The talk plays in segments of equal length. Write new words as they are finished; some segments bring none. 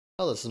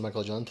Hello, this is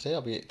Michael John. Today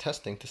I'll be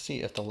testing to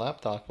see if the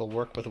Lapdock will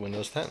work with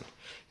Windows 10.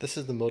 This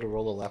is the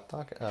Motorola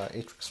Lapdock,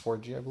 Atrix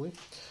 4G I believe,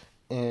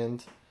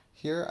 and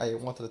here I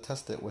wanted to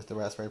test it with the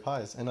Raspberry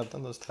Pis, and I've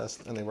done those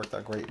tests and they worked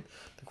out great.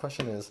 The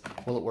question is,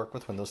 will it work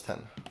with Windows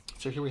 10?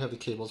 So here we have the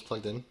cables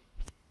plugged in.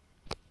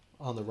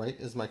 On the right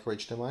is micro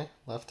HDMI,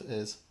 left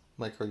is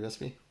micro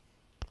USB.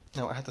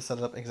 Now I have to set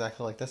it up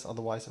exactly like this,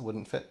 otherwise it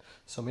wouldn't fit.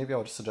 So maybe I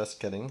would suggest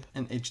getting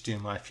an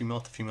HDMI female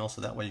to female,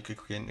 so that way you could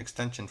create an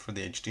extension for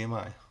the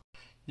HDMI.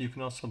 You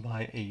can also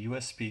buy a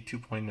USB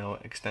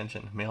 2.0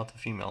 extension, male to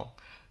female,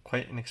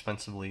 quite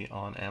inexpensively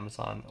on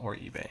Amazon or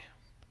eBay.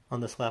 On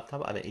this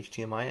laptop I have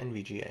HDMI and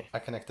VGA. I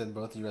connected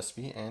both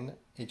USB and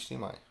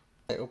HDMI.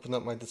 I opened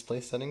up my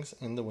display settings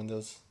in the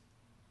Windows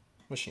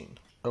machine.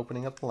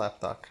 Opening up the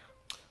Lapdock.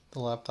 The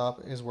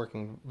laptop is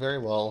working very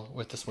well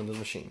with this Windows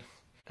machine.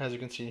 As you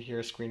can see, here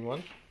is screen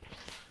 1,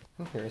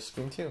 and here is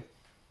screen 2.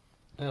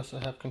 I also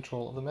have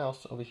control of the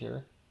mouse over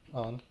here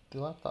on the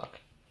Lapdock.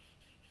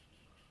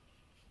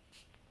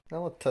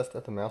 Now let's test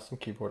that the mouse and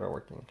keyboard are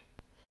working.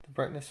 The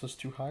brightness was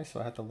too high, so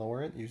I had to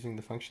lower it using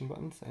the function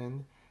buttons,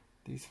 and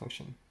these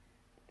function.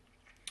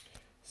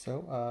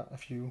 So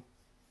if you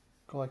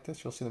go like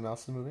this, you'll see the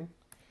mouse is moving,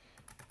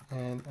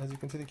 and as you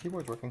can see, the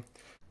keyboard's working.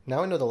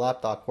 Now I know the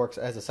Lapdock works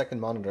as a second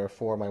monitor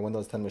for my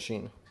Windows 10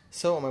 machine.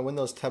 So on my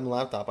Windows 10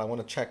 laptop, I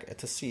want to check it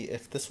to see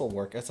if this will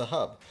work as a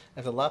hub,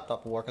 if the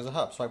laptop will work as a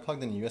hub. So I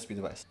plugged in a USB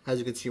device. As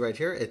you can see right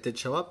here, it did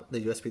show up, the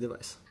USB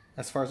device.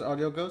 As far as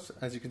audio goes,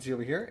 as you can see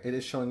over here, it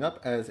is showing up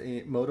as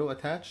a Moto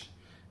attach.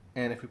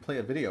 And if we play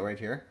a video right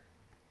here,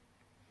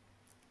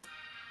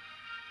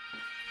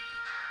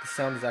 the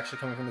sound is actually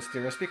coming from the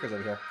stereo speakers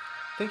over here.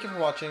 Thank you for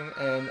watching,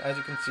 and as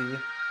you can see,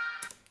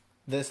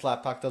 this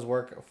laptop does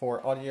work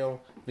for audio,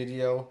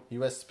 video,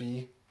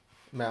 USB,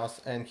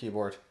 mouse, and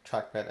keyboard,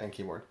 trackpad and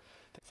keyboard.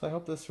 So I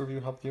hope this review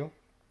helped you.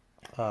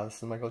 This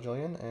is Michael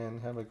Jillian,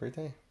 and have a great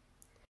day.